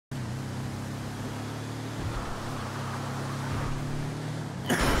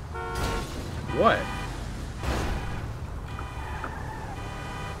What?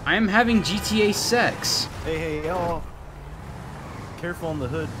 I am having GTA sex. Hey, yo. Careful on the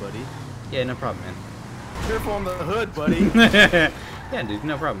hood, buddy. Yeah, no problem, man. Careful on the hood, buddy. Yeah, dude,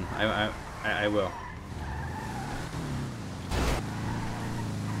 no problem. I will.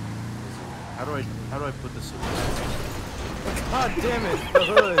 How do I put this? God damn it, the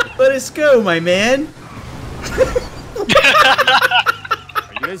hood. Let us go, my man.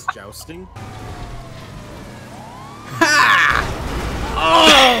 Are you guys jousting? Ha! Oh!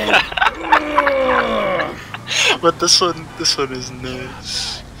 But this one is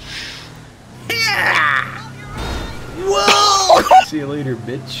nice. Yeah! Whoa! See you later,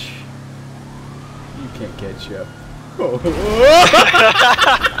 bitch. You can't catch up.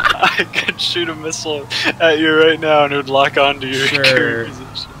 I could shoot a missile at you right now and it would lock onto your Sure.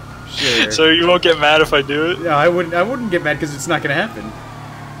 position. Sure. So you won't get mad if I do it? No, I wouldn't get mad because it's not gonna happen.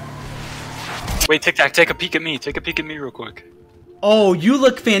 Wait, Tic Tac, take a peek at me. Take a peek at me real quick. Oh, you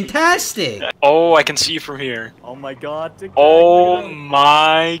look fantastic! Oh, I can see you from here. Oh my god, Tic Tac. Oh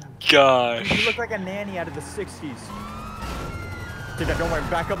my gosh. You look like a nanny out of the 60s. Tic Tac, don't worry.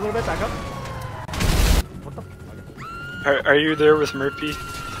 Back up a little bit, back up. What the fuck? Are you there with Murphy,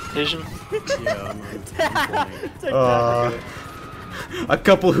 Asian? Yeah, I'm a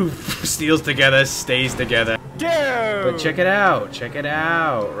couple who steals together stays together. Dude! But check it out,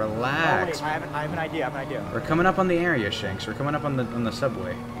 relax. Oh, wait, I have an idea, We're coming up on the area, Shanks. We're coming up on the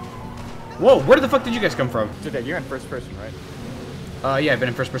subway. Whoa, where the fuck did you guys come from? Dude, you're in first person, right? Yeah, I've been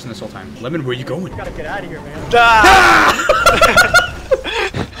in first person this whole time. Lemon, where you going? You gotta get out of here, man.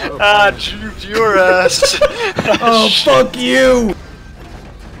 Ah, juked your ass. Oh, fuck you!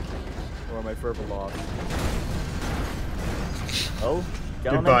 Or my verbal loss. Oh,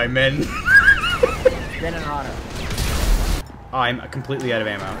 gentlemen. Goodbye, men. Been an honor. Oh, I'm completely out of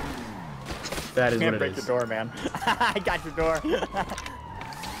ammo. That is what Can't it break is. the door, man. I got your door.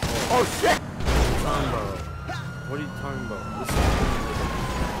 Oh shit! What are you talking about?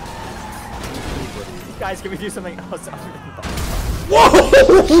 Guys, can we do something else? Whoa!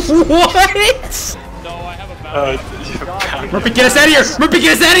 What? No, I have a battle. Murphy, get us out of here! Murphy,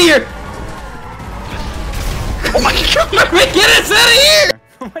 get us out of here! Oh my god! Murphy, get us out of here!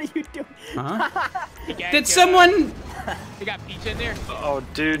 What are you doing? Huh? Did someone? You got pizza in there? Oh,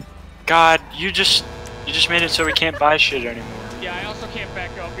 dude. God, you just made it so we can't buy shit anymore. Yeah, I also can't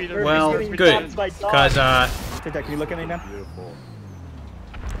back up either. Well, getting good. robbed by dogs. Cause, Tic Tac, can you look at me now? Beautiful.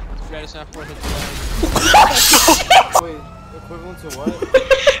 Try to have 4th of July. Wait, equivalent to what?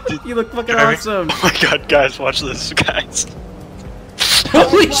 you look fucking awesome. Oh my god, guys, watch this, guys.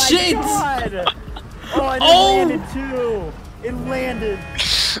 Holy Oh shit! my God. Oh, and it landed too! It landed!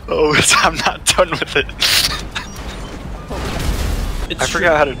 Oh, I'm not done with it. I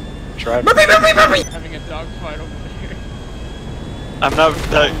forgot how to drive. Murphy, Murphy, Murphy! Having a dogfight over there. I'm not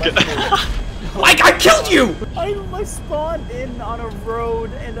that good. I killed you! I spawned in on a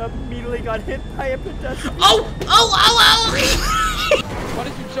road and immediately got hit by a pedestrian. Oh! Oh! Oh! Why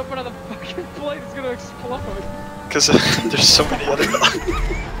did you jump out of the fucking plane? It's gonna explode. Because there's so many other dogs.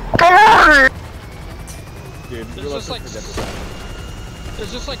 Dude, There's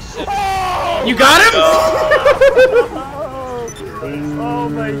just like 7. Oh! You got him? Oh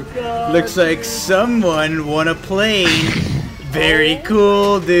my god! Looks like someone won a plane. Very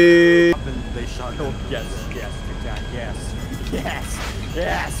cool, dude. They shot. Oh, yes, yes, Tic Tac, yes. Yes,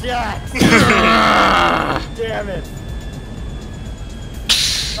 yes, yes! Damn it!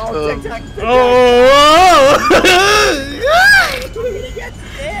 Oh, Tic Tac, Tic Tac! Oh! He gets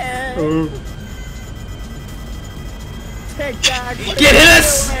dead! Tic Tac! Get us!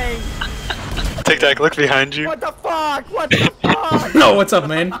 Tic Tac, look behind you. What the fuck? What the fuck? No, what's up,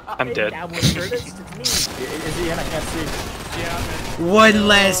 man? I'm dead. Is he in? I can't see. Yeah, man. One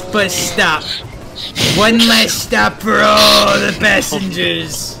last bus stop. One last stop for all the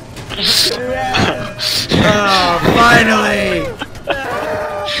passengers. Oh, finally!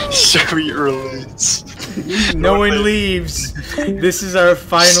 Sweet release. No one leaves. This is our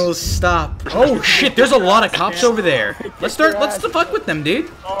final stop. Oh shit, there's a lot of cops over there. Let's fuck with them, dude.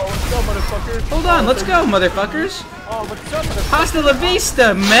 Oh, what's up, motherfucker? Hold on, let's go, motherfuckers. Oh, what's up, motherfucker? Hasta la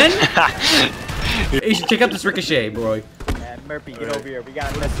vista, men. You should check out this ricochet, boy. Man, Murphy, get over here. We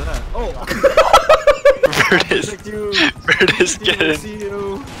got this. Oh! Virtus, Virtus, get in. See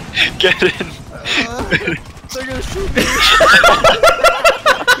you. Get in. They're gonna shoot me.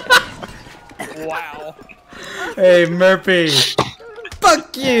 Wow. Hey, Murphy.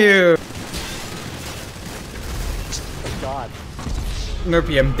 Fuck you. God.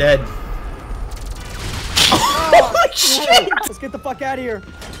 Murphy, I'm dead. Oh, shit! Let's get the fuck out of here.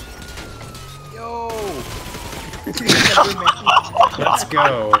 Yo! Let's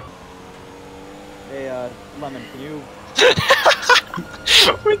go. Hey, Lemon, can you...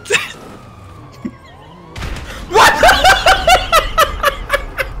 What the?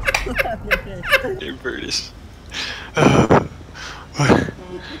 Hey, Bertus.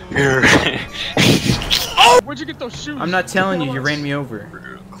 Here. Where'd you get those shoes? I'm not telling you, you ran me over.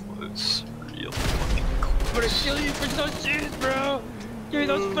 Real close. Real fucking close. I'm gonna kill you for those shoes, bro. Give me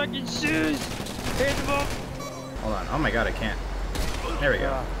those fucking shoes. Hand them up. Hold on. Oh my god, I can't. There we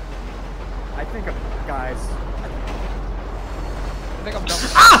go. I think I'm... Guys. I think I'm done.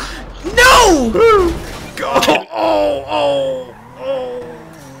 Ah! No! Go! Oh!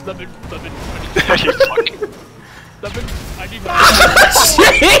 Lemon, lemon, You fucking. lemon. I need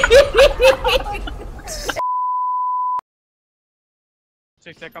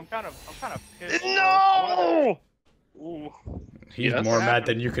Six, I'm kind of pissed. No! Ooh. He's Yes. more mad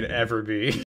than you could ever be.